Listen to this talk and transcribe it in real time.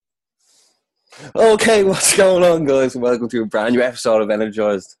Okay, what's going on, guys? Welcome to a brand new episode of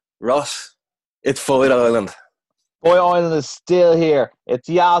Energized. Ross, it's Fight Island. Boy Island is still here. It's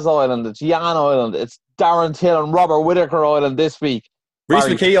Yaz Island. It's Jan Island. It's Darren Till and Robert Whittaker Island this week. Reese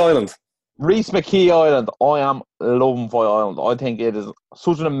Barry, McKee Island. Reese McKee Island. I am loving Fight Island. I think it is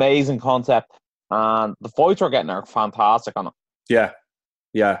such an amazing concept, and the fights we're getting are fantastic on it. Yeah,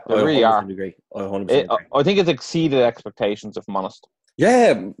 They really are. agree. I 100% agree. I think it's exceeded expectations, if I'm honest.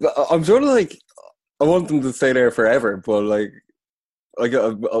 Yeah, I'm sort of like, I want them to stay there forever, but like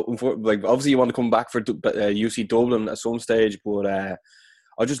obviously you want to come back for UC Dublin at some stage, but I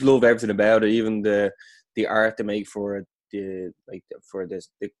just love everything about it, even the art they make for the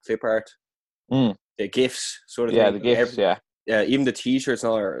clip art, the gifs sort of thing. Yeah, the gifts. Yeah, even the T-shirts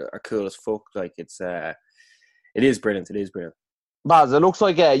now are cool as fuck. Like it is brilliant. It is brilliant. Baz, it looks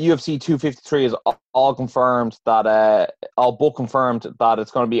like UFC 253 is all confirmed that all book confirmed that it's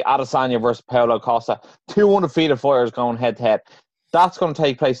going to be Adesanya versus Paulo Costa, two undefeated fighters going head to head. That's going to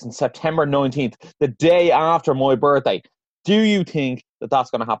take place on September 19th, the day after my birthday. Do you think that that's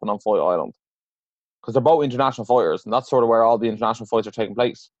going to happen on Fight Island? Because they're both international fighters, and that's sort of where all the international fights are taking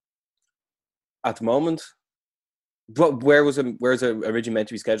place. At the moment, but where's it originally meant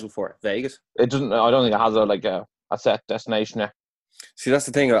to be scheduled for? Vegas? It doesn't. I don't think it has a set destination yet. See, that's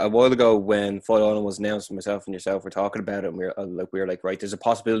the thing. A while ago, when Fight Island was announced, myself and yourself were talking about it, and we were like, right, there's a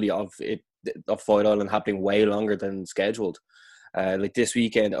possibility of Fight Island happening way longer than scheduled. Like this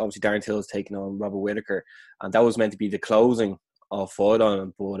weekend, obviously Darren Till is taking on Robert Whittaker, and that was meant to be the closing of Fight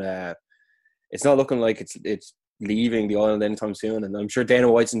Island, but it's not looking like it's leaving the island anytime soon. And I'm sure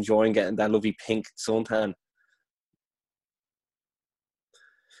Dana White's enjoying getting that lovely pink suntan.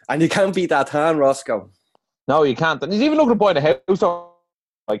 And you can't beat that tan, Roscoe. No, you can't. And he's even looking to buy the house.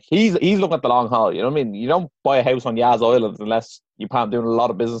 Like he's looking at the long haul. You know what I mean? You don't buy a house on Yaz Island unless you plan on doing a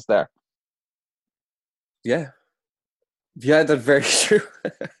lot of business there. Yeah, that's very true.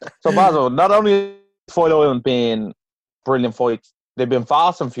 So, Basil, not only has Fight Island been brilliant fights, they've been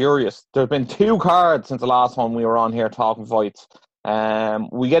fast and furious. There's been 2 cards since the last one we were on here talking fights.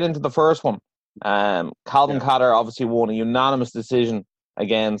 We get into the first one. Calvin Kattar obviously won a unanimous decision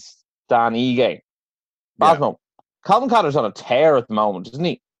against Dan Ige. Basil, Calvin Kattar's on a tear at the moment, isn't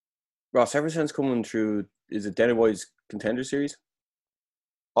he? Ross, ever since coming through, is it Dana White's Contender Series?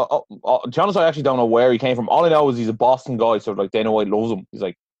 To be honest, I actually don't know where he came from. All I know is he's a Boston guy, so like Dana White loves him. He's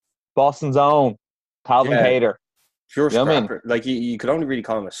like Boston's own Calvin Kattar. Pure you know scrapper. What I mean? Like you could only really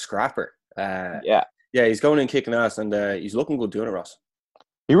call him a scrapper. Yeah, he's going in kicking ass, and he's looking good doing it, Ross.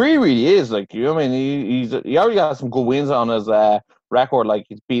 He really, really is. Like, you know what I mean? He already got some good wins on his record. Like,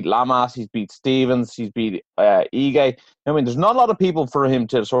 he's beat Lamas, he's beat Stevens, he's beat Ige. I mean, there's not a lot of people for him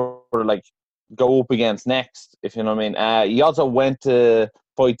to sort of like go up against next, if you know what I mean. He also went to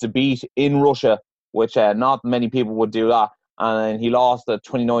fight to beat in Russia, which not many people would do that. And he lost at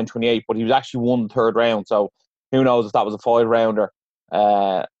 29-28, but he was actually won the 3rd round. So who knows if that was a 5-rounder,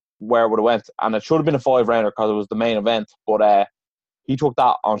 where it would have went. And it should have been a 5-rounder because it was the main event. But he took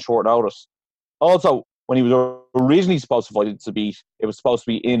that on short notice. Also, when he was originally supposed to fight to beat, it was supposed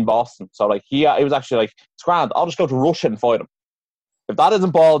to be in Boston. So like he was actually like, it's grand, I'll just go to Russia and fight him. If that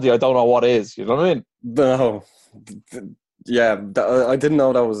isn't ballsy, I don't know what is. You know what I mean? No. Yeah, I didn't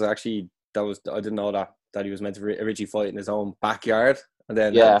know that was actually, I didn't know that he was meant to originally fight in his own backyard. And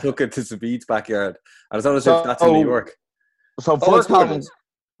then took it to Zabit's backyard. I don't know if that's in New York. So for Calvin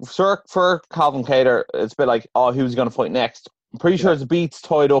Kattar, it's a bit like, who's going to fight next? I'm pretty sure Zabit's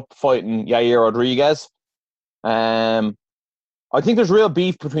tied up fighting Yair Rodriguez. I think there's real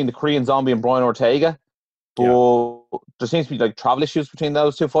beef between the Korean Zombie and Brian Ortega. But there seems to be like travel issues between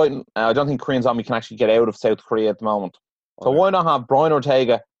those two fighting. I don't think Korean Zombie can actually get out of South Korea at the moment. So why not have Brian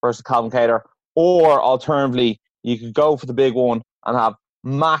Ortega versus Calvin Kattar? Or alternatively, you could go for the big one and have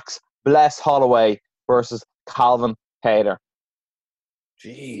Max Bless Holloway versus Calvin Kattar.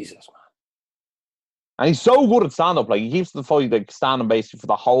 Jesus, man. And he's so good at stand-up. Like, he keeps the fight like standing basically for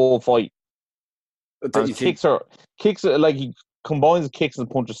the whole fight. And his kicks, like, he combines the kicks and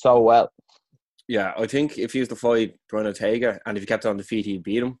punches so well. Yeah, I think if he was to fight Brian Ortega, and if he kept on the feet, he'd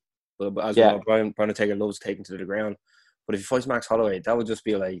beat him. But as well, Brian Ortega loves taking to the ground. But if he fights Max Holloway, that would just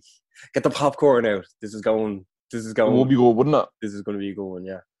be like, get the popcorn out. This is going. It would be good, wouldn't it? This is going to be a good one,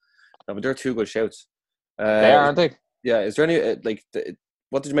 yeah. No, but they're 2 good shouts. They are, aren't they? Yeah. Is there any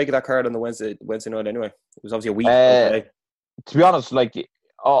what did you make of that card on the Wednesday night? Anyway, it was obviously a week. To be honest, like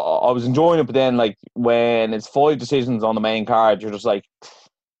I was enjoying it, but then like when it's 5 decisions on the main card, you're just like,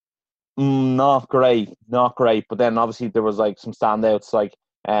 not great. But then obviously there was like some standouts, like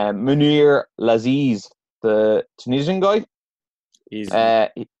Munir Laziz, the Tunisian guy.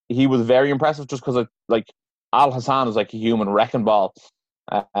 he was very impressive just because like Al Hassan is like a human wrecking ball.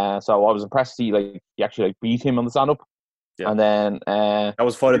 So I was impressed to see like he actually like beat him on the stand up. Yeah. And then that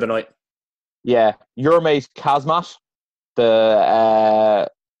was fight of the night. Yeah, your mate Kazmat, the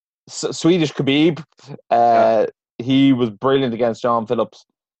Swedish Khabib, he was brilliant against John Phillips.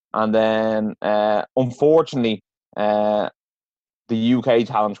 And then unfortunately, the UK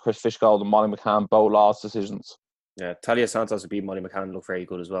talent Chris Fishgold and Molly McCann both lost decisions. Yeah, Talia Santos beat Molly McCann, looked very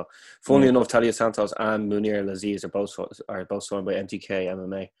good as well. Funnily enough, Talia Santos and Munir Laziz are both signed by MTK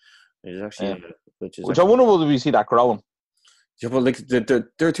MMA, which is actually which I wonder whether we see that growing. Yeah, but like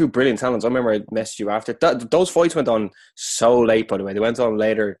they're two brilliant talents. I remember I messaged you after those fights went on so late. By the way, they went on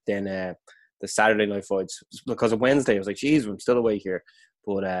later than the Saturday night fights because of Wednesday. I was like, "Geez, I'm still awake here."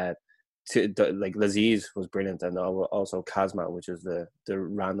 But like Laziz was brilliant, and also Kazma, which is the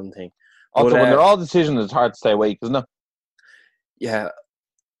random thing. Also, when they're all decisions, it's hard to stay awake, isn't it? Yeah.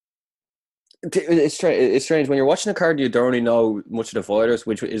 It's strange when you're watching a card. You don't really know much of the fighters,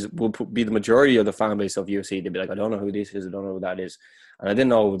 which will be the majority of the fan base of UFC. They'd be like, I don't know who this is, I don't know who that is, and I didn't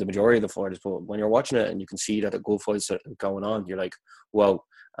know the majority of the fighters. But when you're watching it and you can see that the good fights are going on, you're like, whoa!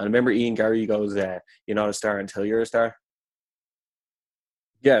 And I remember Ian Gary goes, "You're not a star until you're a star."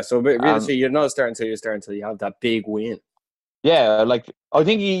 Yeah, so really, you're not a star until you're a star until you have that big win. Yeah, like I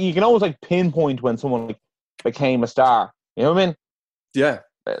think you can always like pinpoint when someone like became a star. You know what I mean? Yeah.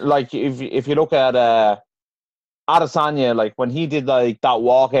 Like if you look at Adesanya, like when he did like that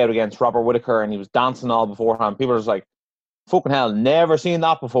walkout against Robert Whittaker and he was dancing all beforehand, people are just like, "Fucking hell, never seen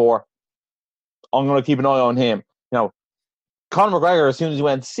that before. I'm gonna keep an eye on him." You know, Conor McGregor, as soon as he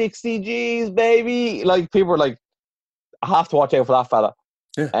went 60 G's, baby, like people were like, "I have to watch out for that fella."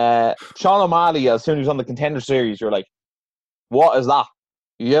 Yeah. Sean O'Malley, as soon as he was on the Contender Series, you're like, "What is that?"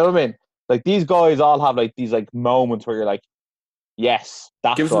 You know what I mean? Like these guys all have like these like moments where you're like, yes,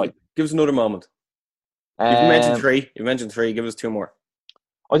 that's right. Give us another moment. You've mentioned three. Give us two more.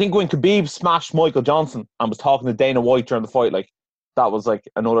 I think when Khabib smashed Michael Johnson and was talking to Dana White during the fight, like that was like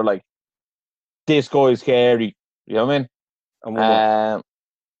another like, this guy's scary. You know what I mean?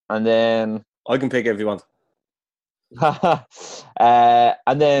 And then I can pick if you want.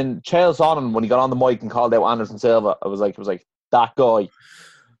 And then Chael Sonnen, when he got on the mic and called out Anderson Silva, it was like that guy.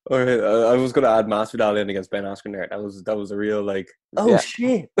 All right, I was going to add Masvidal in against Ben Askren there. That was a real like,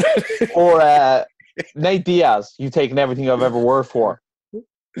 shit. Or Nate Diaz, you've taken everything I've ever worked for. You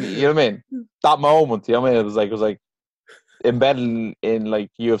know what I mean? That moment, you know what I mean? It was like embedded in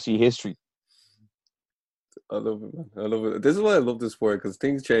like UFC history. I love it, man. I love it. This is why I love this sport, because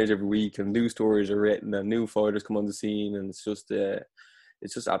things change every week and new stories are written and new fighters come on the scene, and it's just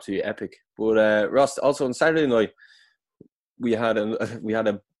absolutely epic. But Ross, also on Saturday night, we had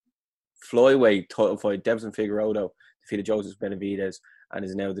a flyweight title fight. Devson Figueiredo defeated Joseph Benavidez and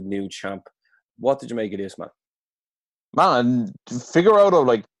is now the new champ. What did you make of this, man? Man, Figueiredo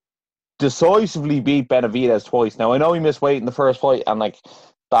like decisively beat Benavidez twice. Now I know he missed weight in the first fight, and like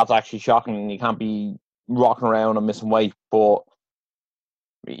that's actually shocking, and you can't be rocking around and missing weight, but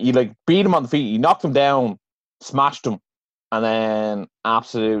he like beat him on the feet, he knocked him down, smashed him, and then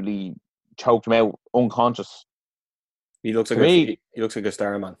absolutely choked him out unconscious. He looks like a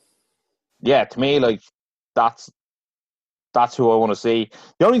star, man. Yeah, to me, like that's who I want to see.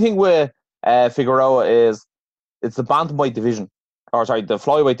 The only thing with Figueroa is it's the bantamweight division, or sorry, the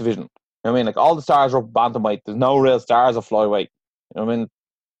flyweight division. You know what I mean? Like all the stars are up bantamweight. There's no real stars of flyweight. You know what I mean?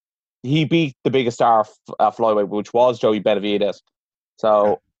 He beat the biggest star of flyweight, which was Joey Benavidez.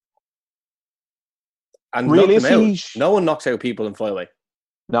 So, and realistically, no one knocks out people in flyweight.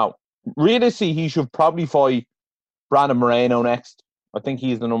 No, realistically, he should probably fight Brandon Moreno next. I think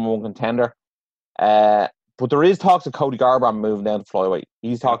he's the number one contender. But there is talks of Cody Garbrandt moving down to flyweight.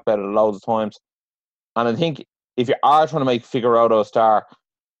 He's talked about it loads of times. And I think if you are trying to make Figueiredo a star,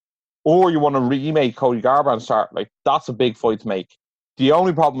 or you want to remake Cody Garbrandt a star, like that's a big fight to make. The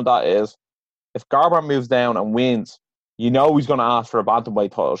only problem with that is if Garbrandt moves down and wins, you know he's going to ask for a bantamweight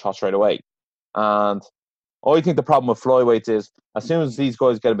title shot straight away. And I think the problem with flyweights is as soon as these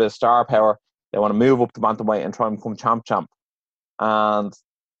guys get a bit of star power, they want to move up to bantamweight and try and become champ. And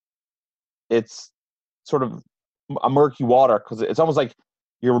it's sort of a murky water because it's almost like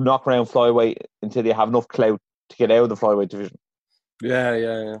you're knocking around flyweight until you have enough clout to get out of the flyweight division.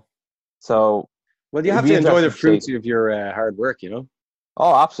 Yeah. So, well, you have to enjoy the fruits of your hard work, you know?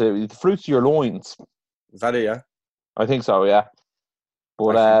 Oh, absolutely. The fruits of your loins. Is that it, yeah? I think so, yeah.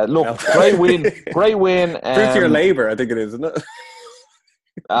 But look, great win. Great win. Fruits of your labour, I think it is, isn't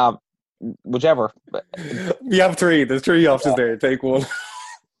it? Whichever. You have three. There's three options there. Take one.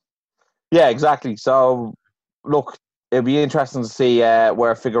 Yeah, exactly. So, look, it'll be interesting to see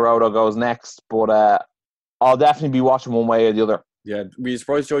where Figueroa goes next. But I'll definitely be watching one way or the other. Yeah, were you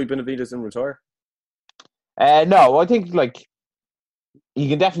surprised Joey Benavidez didn't retire? No, I think like he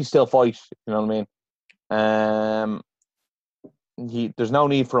can definitely still fight. You know what I mean? There's no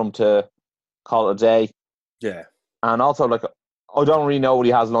need for him to call it a day. Yeah. And also, like, I don't really know what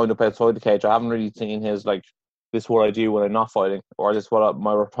he has lined up outside the cage. I haven't really seen his, like, this is what I do when I'm not fighting, or this is what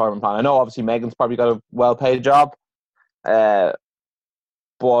my retirement plan. I know, obviously, Megan's probably got a well-paid job, but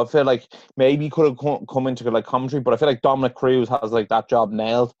I feel like maybe he could have come into, like, commentary, but I feel like Dominic Cruz has, like, that job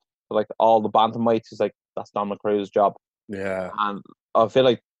nailed. So, like, all the bantamweights is, like, that's Dominic Cruz's job. Yeah. And I feel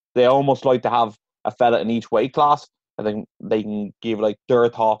like they almost like to have a fella in each weight class. I think they can give like their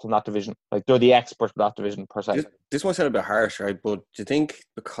thoughts on that division. Like they're the experts in that division per se. This might sound a bit harsh, right? But do you think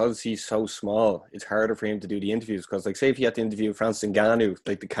because he's so small, it's harder for him to do the interviews? Because, like, say if he had to interview Francis Ngannou,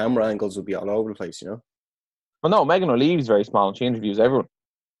 like the camera angles would be all over the place, you know? Well, no, Megan O'Leary's very small and she interviews everyone.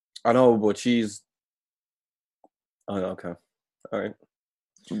 I know, but she's. Oh, okay, all right.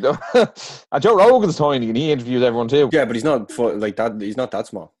 Joe Rogan's tiny and he interviews everyone too. Yeah, but he's not like that. He's not that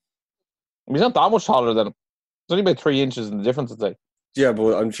small. He's not that much taller than him. It's only about 3 inches in the difference, I'd say. Yeah,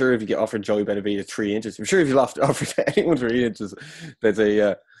 but I'm sure if you get offered Joey Benavidez 3 inches, I'm sure if you offered anyone 3 inches, they'd say,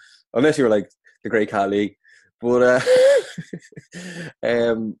 yeah. Unless you were like the great Khali. But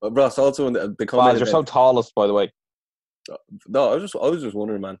Ross, also in the comment. You're so tallest, by the way. No, I was just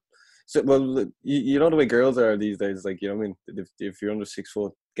wondering, man. So, well, you know the way girls are these days. Like, you know what I mean? If you're under 6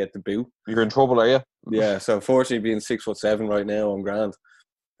 foot, get the boot. You're in trouble, are you? Yeah. So unfortunately, being 6'7" right now, I'm grand.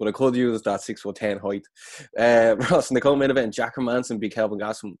 But I could use that 6'10" height. Ross, in the co-main event, Jack Hermansson beat Kelvin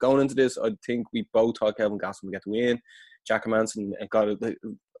Gastelum. Going into this, I think we both thought Kelvin Gastelum would get the win. Jack Hermansson got a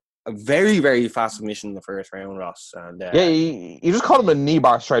very, very fast submission in the first round, Ross. And yeah, you just caught him in a knee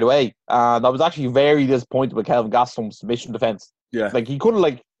bar straight away. I was actually very disappointed with Kelvin Gastelum's submission defense. Yeah, like he could have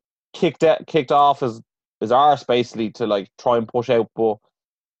like kicked off his arse basically to like try and push out. But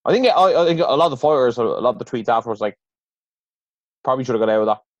I think a lot of the fighters, a lot of the tweets afterwards, like probably should have got out of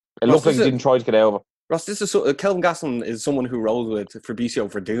that. It looked like he didn't try to get out of it. Ross, this is Kelvin Gastelum is someone who rolls with Fabricio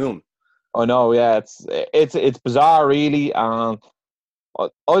Verdum. I know, yeah, it's bizarre, really, and I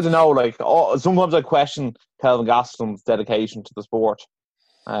don't know. Like sometimes I question Kelvin Gastelum's dedication to the sport.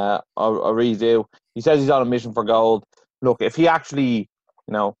 I really do. He says he's on a mission for gold. Look, if he actually,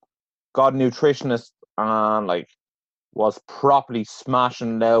 got a nutritionist and like was properly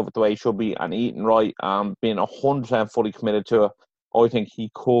smashing it out with the way he should be and eating right and being 100% fully committed to it, I think he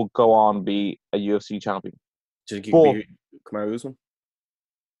could go on and be a UFC champion. Do you think he could be Kamaru Usman?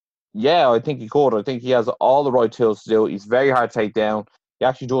 Yeah, I think he could. I think he has all the right tools to do it. He's very hard to take down. He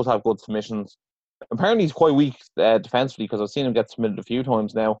actually does have good submissions. Apparently, he's quite weak defensively because I've seen him get submitted a few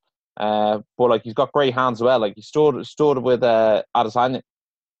times now. But like he's got great hands as well. Like he stood with Adesanya.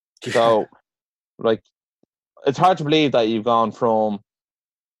 So, like, it's hard to believe that you've gone from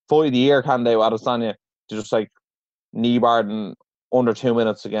fight of the year candidate with Adesanya to just like knee barred in under 2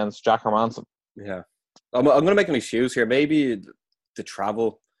 minutes against Jack Hermansson. Yeah, I'm going to make an excuse here. Maybe the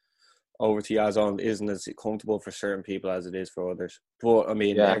travel over to Yazon isn't as comfortable for certain people as it is for others. But I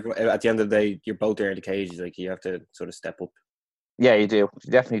mean, at the end of the day, you're both there in the cage. Like you have to sort of step up. Yeah, you do.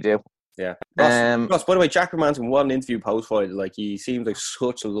 You definitely do. Yeah. Ross, by the way, Jack Hermansson, what an interview post-fight. Like he seems like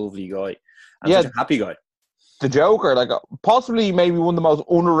such a lovely guy and such a happy guy. The Joker, like possibly maybe one of the most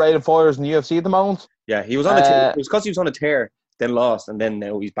underrated fighters in the UFC at the moment. Yeah, he was on it was because he was on a tear, then lost, and then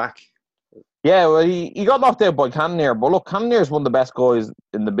now he's back. Yeah, well, he got knocked out by Cannonier, but look, Cannonier is one of the best guys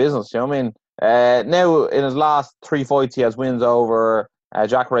in the business, you know what I mean? Now, in his last 3 fights, he has wins over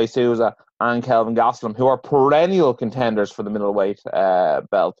Jacare Souza and Kelvin Gastelum, who are perennial contenders for the middleweight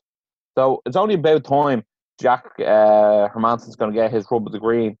belt. So it's only about time Jack Hermansson's going to get his rub of the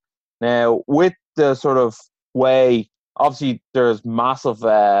green. Now, with the sort of way, obviously there's massive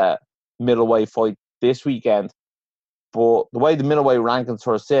middleweight fight this weekend, but the way the middleweight rankings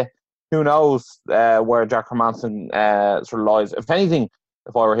sort of sit, who knows where Jack Hermansson sort of lies. If anything,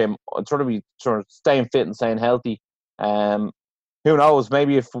 if I were him, I'd sort of staying fit and staying healthy. Who knows?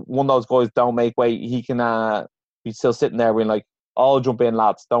 Maybe if one of those guys don't make weight, he can be still sitting there being like, "I'll jump in,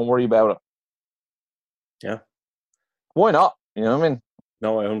 lads. Don't worry about it." Yeah. Why not? You know what I mean?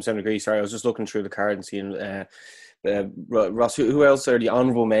 No, I 100% agree. Sorry, I was just looking through the card and seeing Ross. Who else are the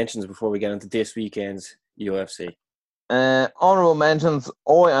honourable mentions before we get into this weekend's UFC? Honourable mentions.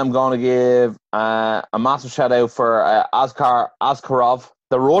 I am going to give a massive shout out for Askarov,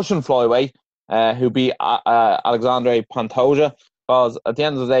 the Russian flyweight, who beat Alexandre Pantoja. Because at the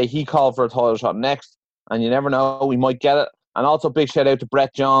end of the day, he called for a title shot next, and you never know, we might get it. And also, big shout out to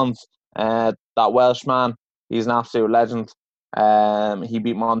Brett Johns, that Welshman He's an absolute legend. He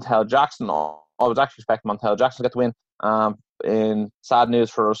beat Montel Jackson. I was actually expecting Montel Jackson to get the win. In sad news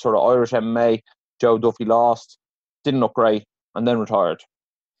for sort of Irish MMA, Joe Duffy lost, didn't look great, and then retired.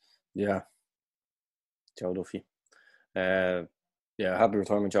 Yeah, Joe Duffy. Happy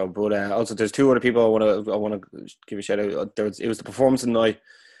retirement, Joe. But also, there's two other people I want to give a shout out. It was the performance of the night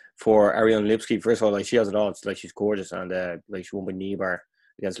for Ariane Lipski. First of all, like, she has it all. It's like, she's gorgeous, and like, she won by knee bar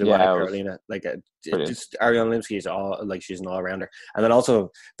against Luana Carolina. Like, just Ariane Lipski is all, like, she's an all rounder. And then also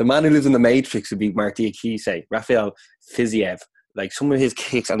the man who lives in the Matrix would be Mark Diakise, Rafael Fiziev. Like, some of his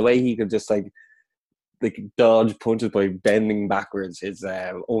kicks and the way he could just like dodge punches by bending backwards is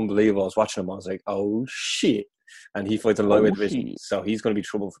unbelievable. I was watching him, I was like, oh shit. And he fights in the lightweight division, so he's going to be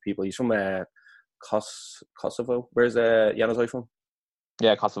trouble for people. He's from Kosovo. Where's Januzaj from?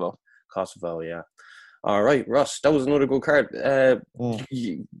 Yeah, Kosovo, yeah. All right, Ross, that was another good card.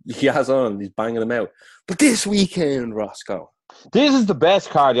 He has on, he's banging them out. But this weekend, Roscoe, this is the best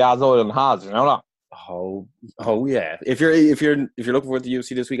card Yazd has, you know that? Oh yeah. If you're looking forward to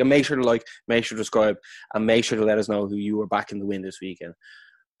UFC this weekend, make sure to like, make sure to subscribe, and make sure to let us know who you are backing the win this weekend.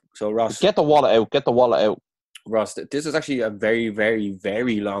 So Ross, get the wallet out. Ross, this is actually a very, very,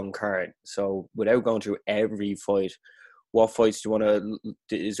 very long card. So without going through every fight, what fights do you want to?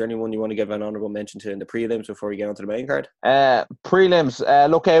 Is there anyone you want to give an honourable mention to in the prelims before we get onto the main card? Prelims.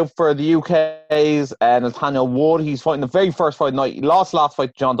 Look out for the UK's Nathaniel Wood. He's fighting the very first fight night. He lost last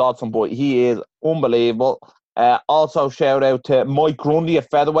fight to John Dodson, but he is unbelievable. Also, shout out to Mike Grundy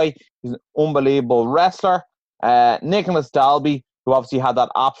at featherweight. He's an unbelievable wrestler. Nicholas Dalby, who obviously had that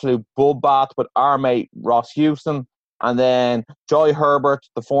absolute bloodbath with our mate Ross Houston. And then Joy Herbert,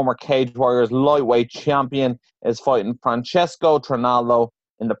 the former Cage Warriors lightweight champion, is fighting Francesco Trinaldo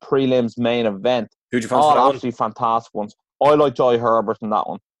in the prelims main event. Who'd you fancy for that absolutely one? Fantastic ones. I like Joy Herbert in that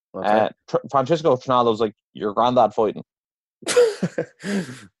one. Okay. Francesco Trinaldo's like your granddad fighting.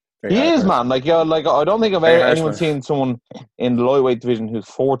 He is, man. Like, I don't think I've anyone seen someone in the lightweight division who's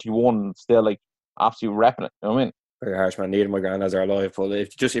 41 and still like absolutely repping it. You know what I mean? Very harsh, man. Neither of my granddads are alive, but if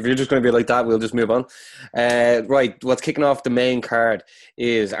you're just going to be like that, we'll just move on. Right, what's kicking off the main card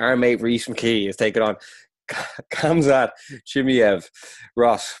is our mate Rhys McKee is taking on Khamzat Chimaev.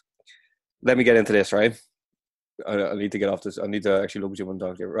 Ross, let me get into this, right? I need to get off this. I need to actually look at you one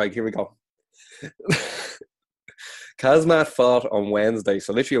dog here. Right, here we go. Khamzat fought on Wednesday,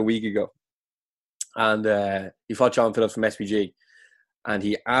 so literally a week ago, and he fought John Phillips from SPG. And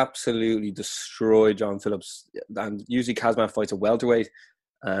he absolutely destroyed John Phillips. And usually Khamzat fights a welterweight,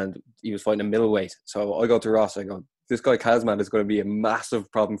 and he was fighting a middleweight. So I go to Ross, I go, this guy Khamzat is going to be a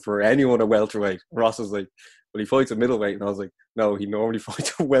massive problem for anyone at welterweight. Ross was like, well, he fights a middleweight. And I was like, no, he normally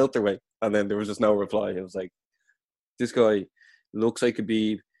fights a welterweight. And then there was just no reply. It was like, this guy looks like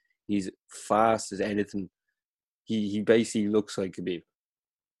Khabib. He's fast as anything. He basically looks like Khabib.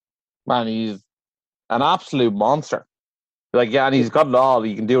 Man, he's an absolute monster. Like, yeah, and he's got it all.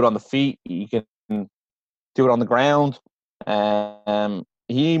 He can do it on the feet. He can do it on the ground.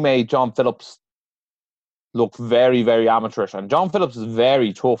 He made John Phillips look very, very amateurish. And John Phillips is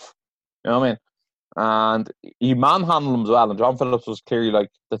very tough. You know what I mean? And he manhandled him as well. And John Phillips was clearly like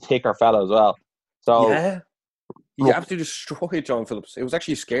the thicker fella as well. So yeah, he absolutely destroyed John Phillips. It was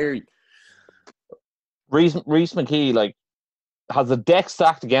actually scary. Rhys McKee, like, has the deck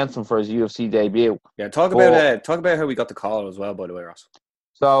stacked against him for his UFC debut. Yeah, talk about how we got the call as well, by the way, Ross.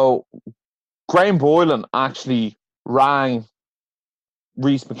 So, Graham Boylan actually rang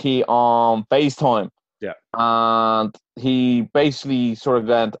Rhys McKee on FaceTime. Yeah. And he basically sort of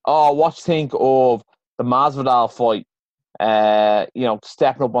went, what do you think of the Masvidal fight?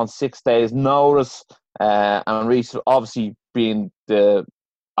 Stepping up on 6 days' notice. And Rhys, obviously being the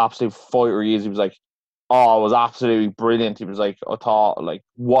absolute fighter he is, he was like, it was absolutely brilliant. He was like, I thought, like,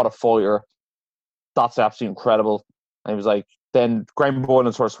 what a fighter. That's absolutely incredible. And he was like, then Graham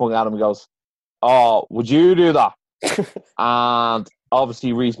Boylan sort of swung at him and goes, would you do that? And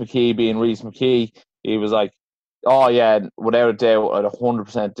obviously Rhys McKee being Rhys McKee, he was like, yeah, without a doubt, I'd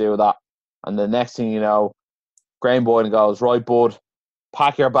 100% do that. And the next thing you know, Graham Boylan goes, right, bud,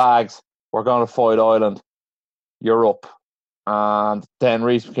 pack your bags. We're going to Fight Island. You're up. And then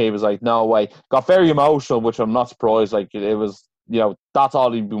Rhys McKee was like, no way. Got very emotional, which I'm not surprised. Like, it was, that's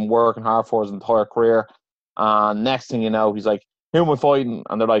all he'd been working hard for his entire career. And next thing you know, he's like, who am I fighting?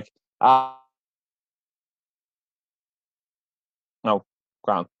 And they're like, no,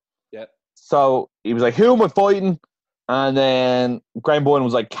 Grant. Yeah. So he was like, who am I fighting? And then Graham Boylan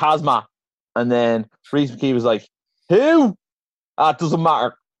was like, Khamzat. And then Rhys McKee was like, who? It doesn't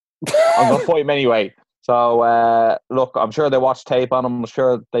matter. I'm going to fight him anyway. So, look, I'm sure they watched tape on him. I'm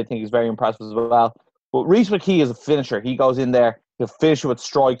sure they think he's very impressive as well. But Reece McKee is a finisher. He goes in there, he'll finish it with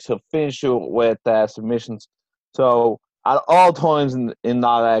strikes, he'll finish it with submissions. So at all times in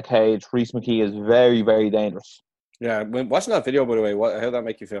that cage, Reece McKee is very, very dangerous. Yeah, when watching that video, by the way, how did that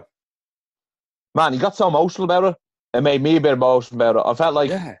make you feel? Man, he got so emotional about it. It made me a bit emotional about it. I felt like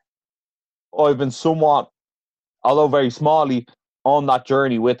Yeah. I've been somewhat, although very smally, on that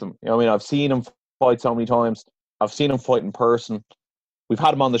journey with him. You know what I mean? I've seen him fight so many times. I've seen him fight in person. We've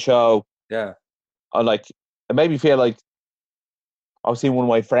had him on the show. Yeah. It made me feel like I was seeing one of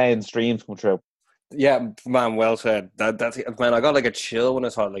my friends' dreams come true. Yeah, man, well said. That's man. I got like a chill when I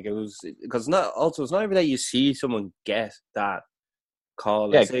saw it. Like it was because it's not every day you see someone get that call.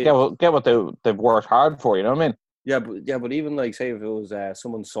 Like Yeah, say, get what they've worked hard for. You know what I mean? but even like say if it was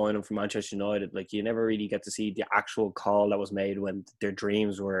someone signing for Manchester United, like you never really get to see the actual call that was made when their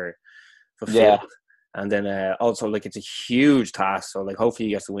dreams were fulfilled. Yeah. And then also like it's a huge task. So like hopefully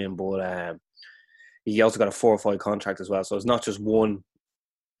he gets to win, but he also got a 4-5 contract as well. So it's not just one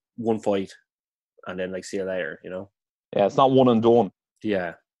fight and then like see you later, you know. Yeah, it's not one and done.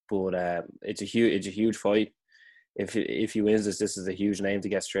 Yeah, but it's a huge fight. If he wins this is a huge name to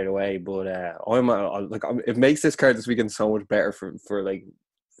get straight away. But it makes this card this weekend so much better for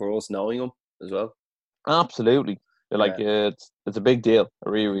us knowing him as well. Absolutely, it's a big deal. It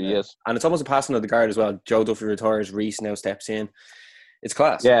really is, and it's almost a passing of the guard as well. Joe Duffy retires, Reece now steps in. It's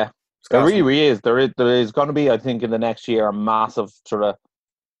class. Yeah, it's class. It really is. There is going to be, I think, in the next year, a massive sort of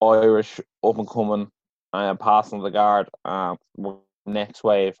Irish up and coming passing of the guard. Next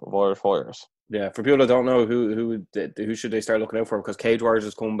wave of Irish fighters. Yeah, for people that don't know, who should they start looking out for? Because Cage Warriors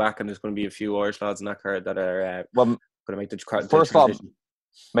is coming back, and there's going to be a few Irish lads in that card that are going to make the first transition. Of all,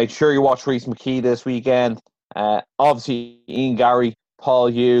 make sure you watch Reece McKee this weekend. Obviously, Ian Garry, Paul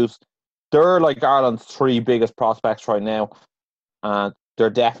Hughes, they're like Ireland's 3 biggest prospects right now, and they're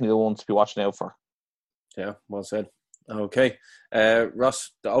definitely the ones to be watching out for. Yeah, well said. Okay,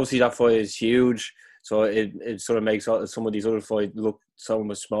 Ross, obviously that fight is huge. So it sort of makes some of these other fights look so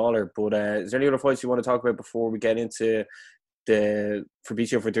much smaller. But is there any other fights you want to talk about before we get into the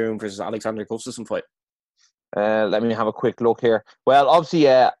Fabricio Werdum versus Alexander Gustafsson fight? Let me have a quick look here. Well, obviously,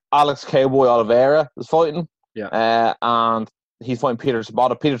 Alex Cowboy Oliveira is fighting. Yeah. And he's fighting Peter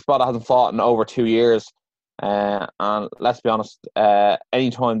Sabata. Peter Sabata hasn't fought in over 2 years. And let's be honest,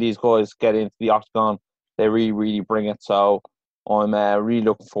 anytime these guys get into the octagon, they really, really bring it. So I'm really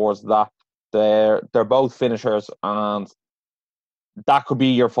looking forward to that. They're both finishers, and that could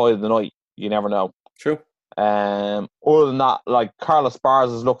be your fight of the night. You never know. True. Other than that, like Carla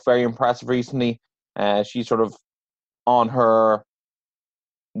Esparza has looked very impressive recently. She's sort of on her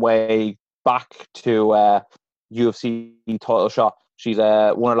way back to UFC title shot. She's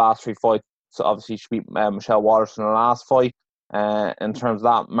won her last 3 fights. So obviously, she beat Michelle Waters in her last fight. In terms of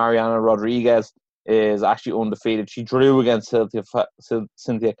that, Mariana Rodriguez is actually undefeated. She drew against Cynthia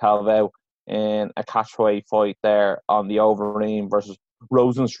Calveo in a catchweight fight there on the Overeem versus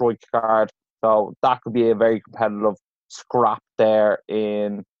Rosenstruik card. So that could be a very competitive scrap there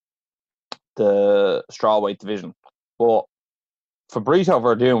in the strawweight division. But Fabricio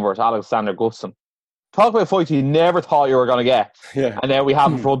Werdum versus Alexander Gustafsson. Talk about fights you never thought you were going to get. Yeah. And now we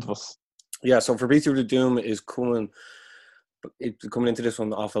have in front of us. Yeah, so Fabricio Werdum is coming into this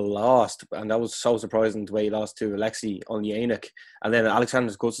one off a loss, and that was so surprising the way he lost to Alexei Oleinik, and then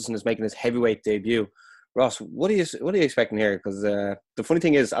Alexander Gustafsson is making his heavyweight debut. Ross, what are you expecting here? Because the funny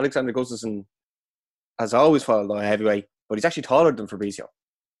thing is, Alexander Gustafsson has always fought a heavyweight, but he's actually taller than Fabricio.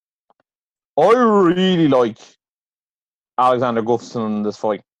 I really like Alexander Gustafsson in this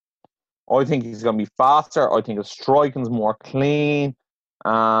fight. I think he's going to be faster. I think his striking's more clean,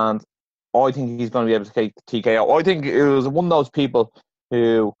 and I think he's going to be able to take the TKO. I think it was one of those people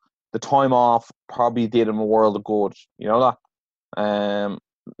who the time off probably did him a world of good. You know that?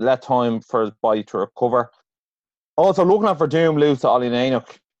 Let time for his body to recover. Also, looking at Werdum lose to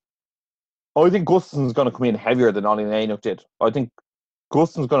Oleinik, I think Gustafsson's going to come in heavier than Oleinik did. I think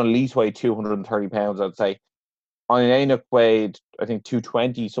Gustafsson's going to at least weigh 230 pounds, I'd say. Oleinik weighed, I think,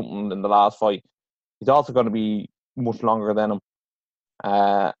 220 something in the last fight. He's also going to be much longer than him.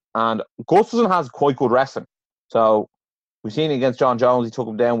 And Gustafsson has quite good wrestling. So we've seen it against John Jones, he took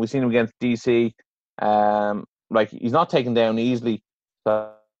him down. We've seen him against DC. He's not taken down easily.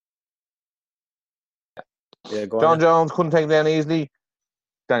 So yeah, John Jones couldn't take him down easily.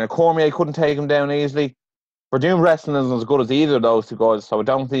 Daniel Cormier couldn't take him down easily. Werdum wrestling isn't as good as either of those 2 guys, so I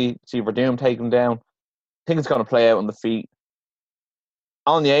don't see Werdum take him down. I think it's going to play out on the feet.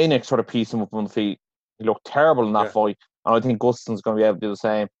 Oleinik sort of pieced him up on the feet. He looked terrible in that fight, and I think Gustafsson's going to be able to do the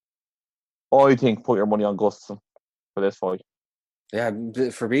same. I think put your money on Gustafsson for this fight. Yeah,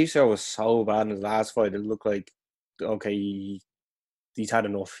 Fabrizio was so bad in his last fight. It looked like okay, he's had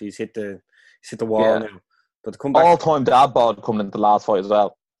enough. He's hit the wall Yeah. now. But to come back, All-time dad bod coming into the last fight as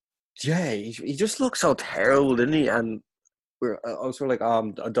well. yeah, he just looks so terrible, didn't he? And I was sort of like,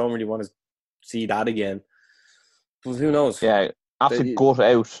 I don't really want to see that again. But who knows? Yeah, absolute They- gut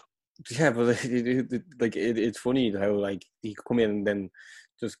out. yeah, but it's funny how like he could come in and then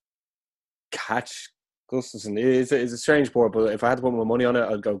just catch Gustafsson. It's a strange sport, but if I had to put my money on it,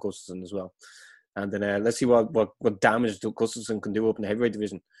 I'd go Gustafsson as well. And then let's see what damage Gustafsson can do up in the heavyweight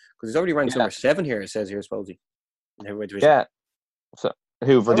division, because he's already ranked Yeah. number 7 here. It says here, supposedly, in the heavyweight division. Yeah. So,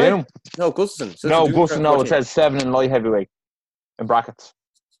 who, All right. Verdum? No, Gustafsson. No, Gustafsson, no, it says 7 in light heavyweight in brackets.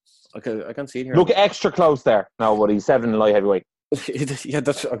 Okay, I can't see it here. Look extra close there. No, but he's 7 in light heavyweight. Yeah,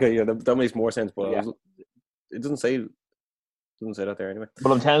 that's okay. Yeah, that makes more sense. But Yeah. it doesn't say that there anyway.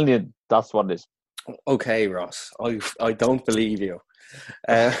 But I'm telling you, that's what it is. Okay, Ross, I don't believe you.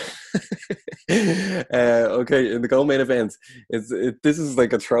 Okay, in the gold main event, this is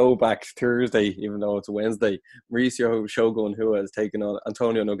like a throwback Thursday, even though it's a Wednesday. Mauricio Shogun, who has taken on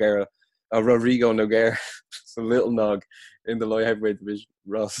Antonio Nogueira, Rodrigo Nogueira, it's a little nog in the light heavyweight division.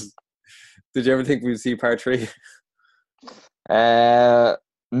 Ross, did you ever think we'd see part 3? No,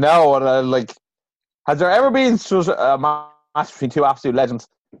 like, has there ever been such a match between two absolute legends?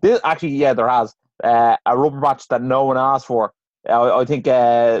 Yeah, there has. A rubber match that no one asked for. I think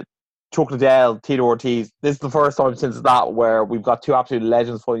Chuck Liddell, Tito Ortiz. This is the first time since that where we've got two absolute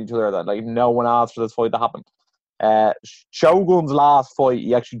legends fighting each other that like no one asked for this fight to happen. Shogun's last fight,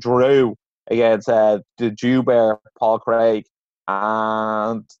 he actually drew against the Jew Bear, Paul Craig,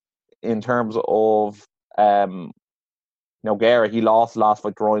 and in terms of Nogueira, he lost the last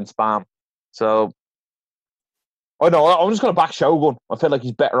fight to Ryan Spann. So I know I'm just going to back Shogun. I feel like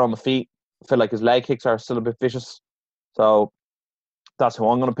he's better on the feet. I feel like his leg kicks are still a bit vicious. So that's who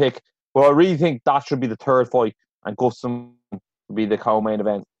I'm going to pick. But I really think that should be the third fight, and Gustafsson would be the co-main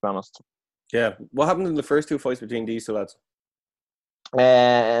event, to be honest. Yeah. What happened in the first 2 fights between these two lads?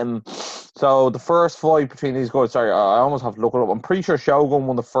 So the first fight between these guys, sorry, I almost have to look it up. I'm pretty sure Shogun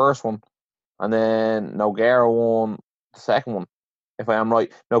won the first one, and then Nogueira won the second one, if I am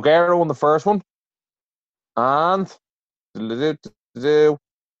right. Nogueira won the first one, and Nogueira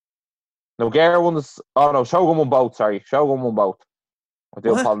won this. Oh no, Shogun won both. Sorry, Shogun won both. I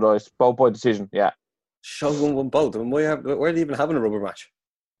do apologise. Both by decision. Yeah. Shogun won both. And why are they even having a rubber match?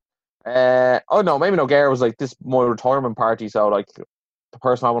 Oh no, maybe Nogueira was like, this is my retirement party, so like the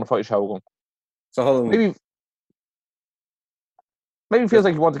person I want to fight is Shogun. So hold on. Maybe feels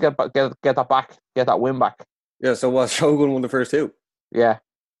like you want to get that back, get that win back. Yeah. So what? Shogun won the first 2. Yeah.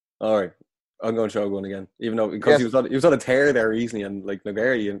 All right. I'm going Shogun again, even though because he was on a tear there recently, and like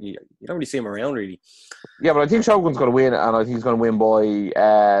Nogueira, you don't really see him around really. Yeah, but I think Shogun's going to win, and I think he's going to win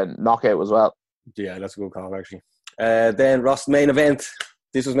by knockout as well. Yeah, that's a good call actually. Then Ross, main event.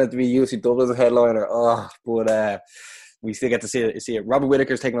 This was meant to be UFC double as a headliner. But we still get to see it. Robert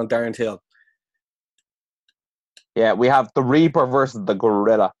Whittaker's taking on Darren Till. Yeah, we have the Reaper versus the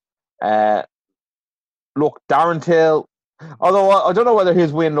Gorilla. Look, Darren Till. Although I don't know whether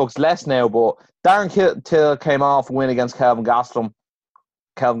his win looks less now, but Darren Till came off a win against Kelvin Gastelum.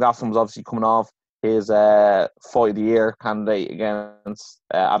 Kelvin Gastelum was obviously coming off his fight of the year candidate against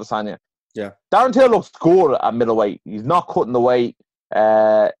Adesanya. Yeah. Darren Till looks good at middleweight. He's not cutting the weight.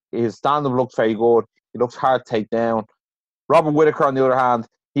 His stand-up looks very good. He looks hard to take down. Robert Whittaker, on the other hand,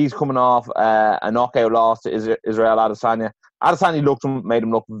 he's coming off a knockout loss to Israel Adesanya. Adesanya made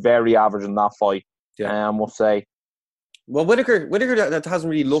him look very average in that fight, I must say. Well, Whittaker that hasn't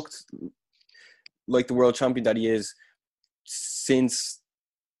really looked like the world champion that he is since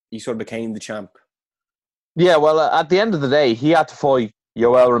he sort of became the champ. Yeah, well, at the end of the day, he had to fight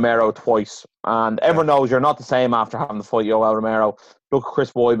Yoel Romero twice, and everyone knows you're not the same after having to fight Yoel Romero. Look at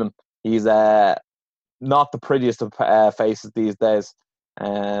Chris Weidman; he's not the prettiest of faces these days.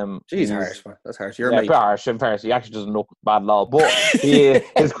 He's harsh, man. That's harsh. You're harsh. In fairness, he actually doesn't look bad at all. But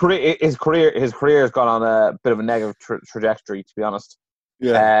his career has gone on a bit of a negative trajectory, to be honest.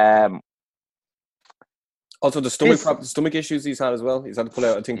 Yeah. Also, the stomach issues he's had as well. He's had to pull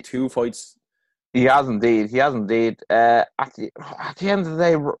out, I think, 2 fights. He has indeed. At the end of the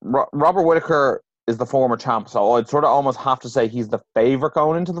day, Robert Whittaker is the former champ, so I'd sort of almost have to say he's the favourite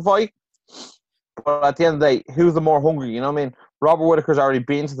going into the fight. But at the end of the day, who's the more hungry? You know what I mean? Robert Whittaker's already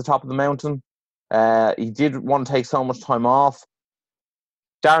been to the top of the mountain. He did want to take so much time off.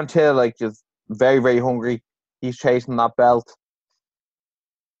 Darren Till, is very, very hungry. He's chasing that belt.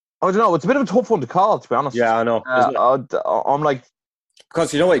 I don't know. It's a bit of a tough one to call, to be honest. Yeah, I know. I'm like,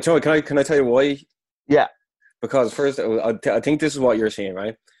 because you know what? Can I tell you why? Yeah. Because first, I think this is what you're seeing,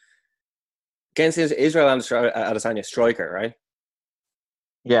 right? Against Israel Adesanya, striker, right?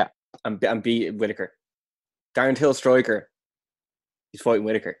 Yeah. And beat Whitaker. Darren Till, striker, he's fighting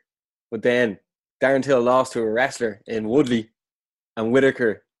Whitaker. But then Darren Till lost to a wrestler in Woodley, and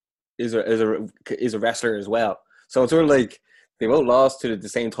Whitaker is a wrestler as well. So it's sort of like they both lost to the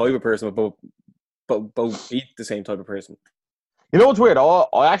same type of person, but both beat the same type of person. You know what's weird?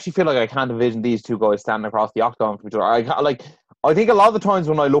 I actually feel like I can't envision these two guys standing across the octagon from each other. I think a lot of the times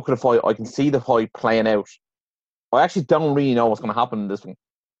when I look at a fight, I can see the fight playing out. I actually don't really know what's going to happen in this one,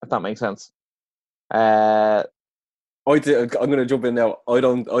 if that makes sense. I'm going to jump in now. I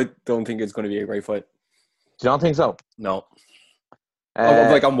don't think it's going to be a great fight. Do you not think so? No.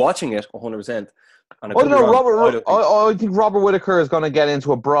 I'm watching it 100%. And I don't know. I think Robert Whitaker is going to get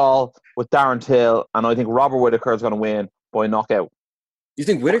into a brawl with Darren Till, and I think Robert Whitaker is going to win by knockout. You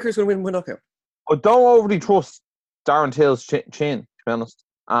think Whitaker's going to win by knockout? I don't overly trust Darren Till's chin, to be honest.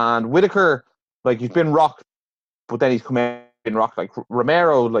 And Whitaker, like, he's been rocked, but then he's come out and rocked. Like,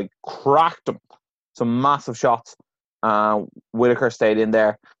 Romero, like, cracked him. Some massive shots. Whitaker stayed in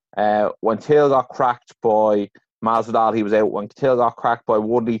there. When Till got cracked by Masvidal, he was out. When Till got cracked by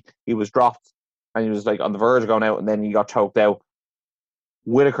Woodley, he was dropped. And he was, like, on the verge of going out, and then he got choked out.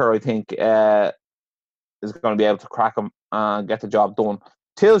 Whitaker, I think, is going to be able to crack him and get the job done.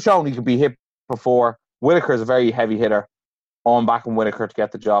 Till's shown he could be hit before. Whitaker is a very heavy hitter. I'm backing Whitaker to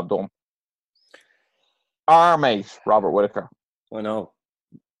get the job done. Our mate, Robert Whitaker. I know.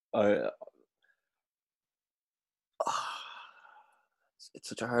 It's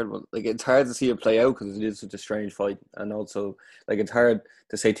such a hard one. Like, it's hard to see it play out because it is such a strange fight. And also, like, it's hard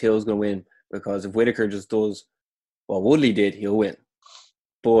to say Till's going to win because if Whitaker just does what Woodley did, he'll win.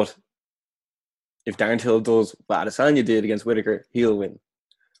 But if Darren Till does what Adesanya did against Whitaker, he'll win.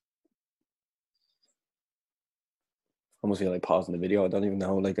 I almost feel like pausing the video. I don't even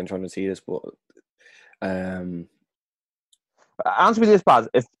know. Like, I'm trying to see this, but answer me this, Baz.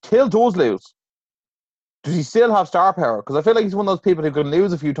 If Till does lose, does he still have star power? Because I feel like he's one of those people who can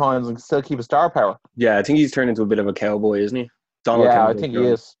lose a few times and still keep a star power. Yeah, I think he's turned into a bit of a cowboy, isn't he? I think he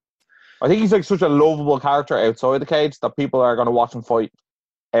is. I think he's like such a lovable character outside the cage that people are going to watch him fight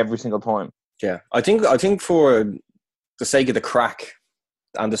every single time. Yeah, I think for the sake of the crack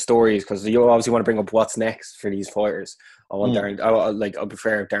and the stories, because you obviously want to bring up what's next for these fighters. I want I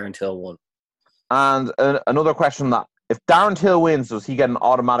prefer if Darren Till won. And another question: that if Darren Till wins, does he get an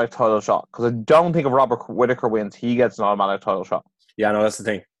automatic title shot? Because I don't think if Robert Whitaker wins, he gets an automatic title shot. Yeah, no, that's the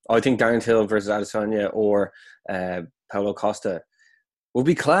thing. I think Darren Till versus Adesanya or Paulo Costa would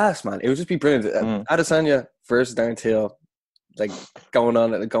be class, man. It would just be brilliant. Adesanya versus Darren Till, like going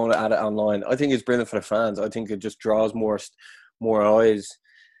at it online. I think it's brilliant for the fans. I think it just draws more eyes.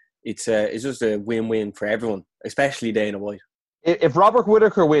 It's just a win-win for everyone, especially Dana White. If Robert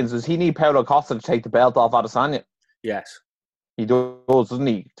Whitaker wins, does he need Paulo Costa to take the belt off Adesanya? Yes. He does, doesn't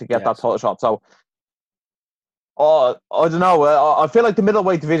he, to get that title shot? So, I don't know. I feel like the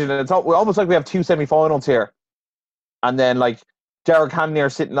middleweight division, it's almost like we have two semi-finals here. And then, like, Jared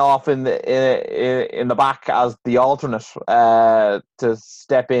Cannonier sitting off in the back as the alternate to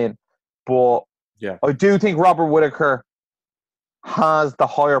step in. But yeah, I do think Robert Whitaker has the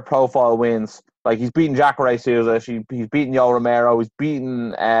higher profile wins. Like, he's beaten Jacare Souza, he's beaten Yoel Romero, he's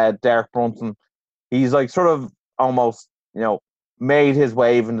beaten Derek Brunson. He's like sort of almost, made his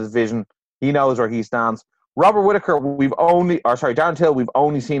wave in the division. He knows where he stands. Robert Whitaker, Darren Till, we've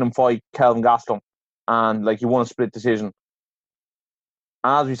only seen him fight Kelvin Gastelum, and like he won a split decision.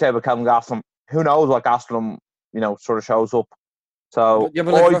 As we said with Kelvin Gastelum, who knows what Gastelum, sort of shows up. So yeah,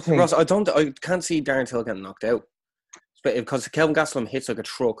 but like Ross, I can't see Darren Till getting knocked out because Kelvin Gastelum hits like a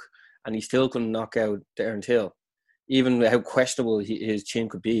truck, and he still couldn't knock out Darren Till, even how questionable his chin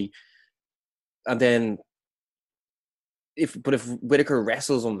could be. And then, if Whitaker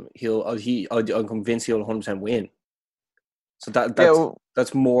wrestles him, I'm convinced he'll 100% win. So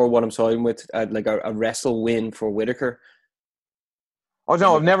that's more what I'm siding with, like a wrestle win for Whitaker. Oh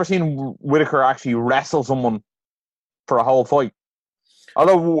no, I've never seen Whitaker actually wrestle someone for a whole fight.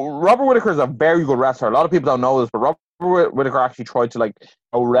 Although Robert Whitaker is a very good wrestler. A lot of people don't know this, but Robert Whitaker actually tried to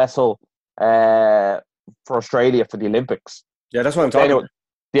wrestle for Australia for the Olympics. Yeah, that's what I'm talking about.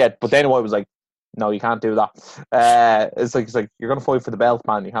 Yeah, but Dana White was like, no, you can't do that. It's like you're going to fight for the belt,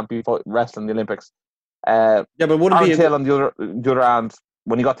 man. You can't be wrestling the Olympics. Yeah, but wouldn't be Till on the other hand,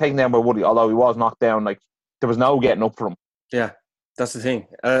 when he got taken down by Woodley, although he was knocked down, like there was no getting up for him. Yeah, that's the thing.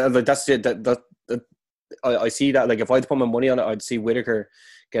 Like that's it. I see that. Like if I had to put my money on it, I'd see Whitaker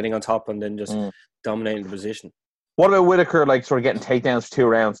getting on top and then just dominating the position. What about Whitaker, like sort of getting takedowns for 2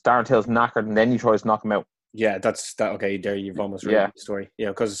 rounds? Darren Till's knackered, and then he tries to knock him out. Yeah, that's that. Okay, there you've almost ruined Yeah. the story. Yeah,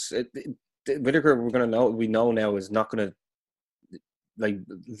 because Whitaker, we know now is not going to like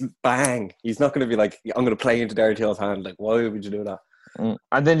bang. He's not going to be like, I'm going to play into Darren Till's hand. Like, why would you do that?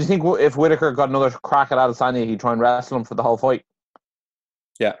 And then do you think if Whitaker got another crack at Adesanya, he'd try and wrestle him for the whole fight?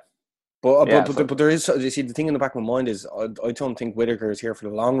 Yeah, but Yeah, but there is. You see, the thing in the back of my mind is I don't think Whitaker is here for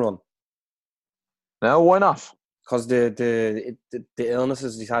the long run. No, why not? Because the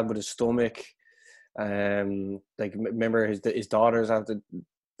illnesses he's had with his stomach, like remember his daughters have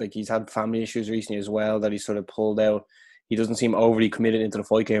like he's had family issues recently as well that he's sort of pulled out. He doesn't seem overly committed into the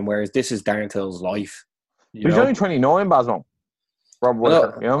fight game, whereas this is Darren Till's life. He's only 29, Basmo. Robert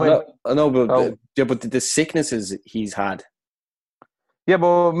Whitaker. You know what I mean? I know, but the sicknesses he's had. Yeah,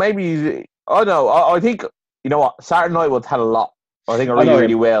 but maybe I don't know. I think you know what Saturday night will tell a lot. I think it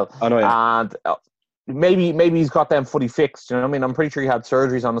really will. I know, yeah. And maybe he's got them fully fixed. You know what I mean? I'm pretty sure he had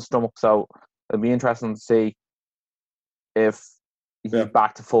surgeries on the stomach, so it'll be interesting to see if he's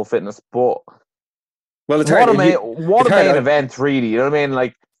back to full fitness. But well, it's what hard. What a main event, really. You know what I mean?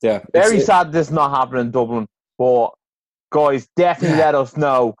 Like, very sad this not happening in Dublin. But guys, definitely let us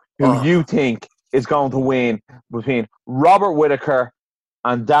know who you think is going to win between Robert Whitaker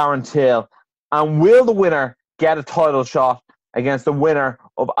and Darren Till, and will the winner get a title shot against the winner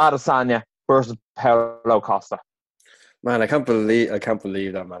of Adesanya versus Paulo Costa? Man, I can't believe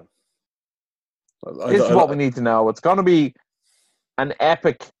that, man. This is what we need to know. It's going to be an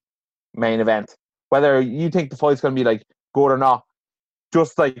epic main event. Whether you think the fight's going to be like good or not,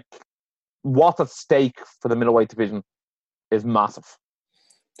 just like what's at stake for the middleweight division is massive.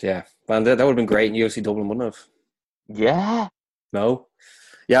 Yeah, man, that would have been great in UFC Dublin, wouldn't it have? Yeah. No.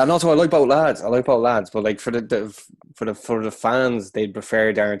 Yeah, and also I like both lads. But like for the fans, they'd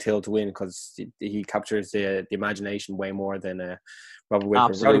prefer Darren Till to win because he captures the imagination way more than Robert Whitaker.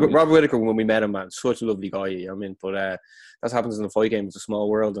 Absolutely. Robert Whitaker, when we met him, man, such a lovely guy. You know what I mean? But that happens in the fight game. It's a small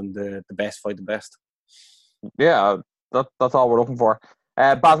world, and the best fight the best. Yeah, that's all we're looking for.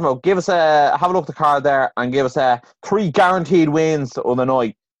 Basmo, have a look at the card there and give us 3 guaranteed wins on the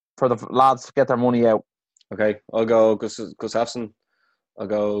night for the lads to get their money out. Okay, I'll go Gustafsson, I'll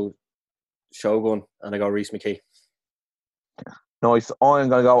go Shogun, and I go Rhys McKee. Nice. I'm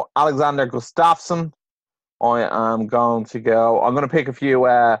going to go Alexander Gustafsson. I'm going to pick a few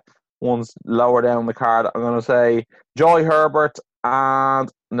ones lower down the card. I'm going to say Joy Herbert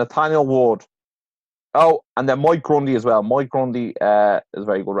and Nathaniel Wood. Oh, and then Mike Grundy as well. Mike Grundy is a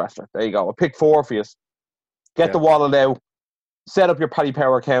very good wrestler. There you go. I'll pick 4 for you. Get the wallet out, set up your Paddy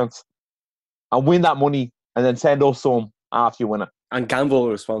Power accounts, and win that money, and then send us some after you win it. And gamble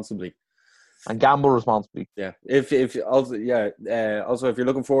responsibly. Yeah. Also if you're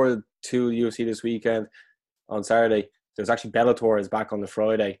looking forward to UFC this weekend on Saturday, there's actually Bellator is back on the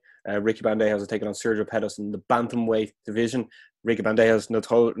Friday. Ricky Bandejas is taking on Sergio Pettis in the bantamweight division. Ricky Bandejas is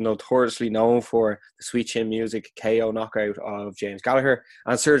notoriously known for the sweet chin music KO knockout of James Gallagher,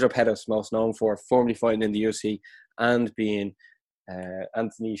 and Sergio Pettis most known for formerly fighting in the UFC and being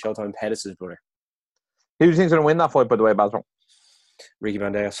Anthony Showtime Pettis' brother. Who do you think's going to win that fight, by the way, Basmo? Ricky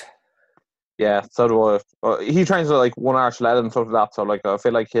Bandejas. Yeah, so do I. He trains with like One Arch Led and stuff like that, so like I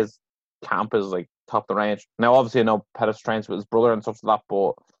feel like his camp is like top of the range. Now, obviously, I know Pettis trains with his brother and stuff like that,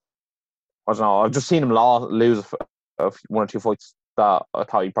 but I don't know. I've just seen him lose 1 or 2 fights that I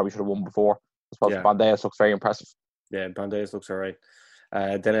thought he probably should have won before. I suppose Bandejas looks very impressive. Yeah, Bandejas looks all right.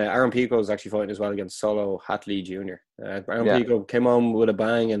 Then Aaron Pico is actually fighting as well against Solo Hatley Jr. Aaron Pico came on with a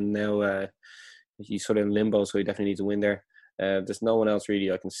bang, and now he's sort of in limbo, so he definitely needs to win there. There's no one else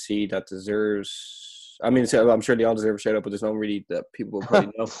really I can see that deserves. I mean, I'm sure they all deserve a shout out, but there's no one really that people will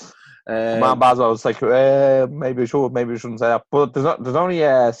probably know. Man, Basel was like, maybe we shouldn't say that. But there's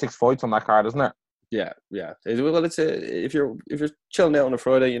only 6 fights on that card, isn't there? Yeah. Well, it's if you're chilling out on a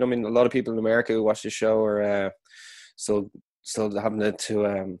Friday, you know what I mean. A lot of people in America who watch the show are still having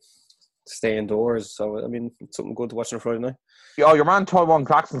to stay indoors. So I mean, it's something good to watch on a Friday night. Oh, your man Taiwan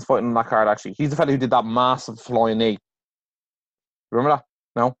Claxton's fighting on that card. Actually, he's the fellow who did that massive flying knee. Remember that?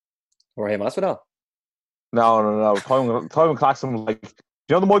 No. Or hey, Masvidal? No. Taiwan Claxton was like,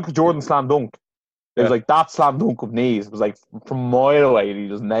 you know the Michael Jordan slam dunk? It was like that slam dunk of knees. It was like from a mile away, and he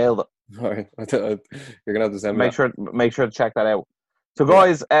just nailed it. All right, you're gonna have to send me make sure to check that out. So,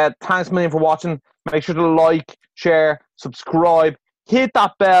 guys, thanks a million for watching. Make sure to like, share, subscribe, hit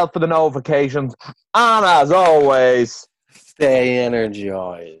that bell for the notifications, and as always, stay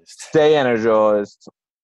energized.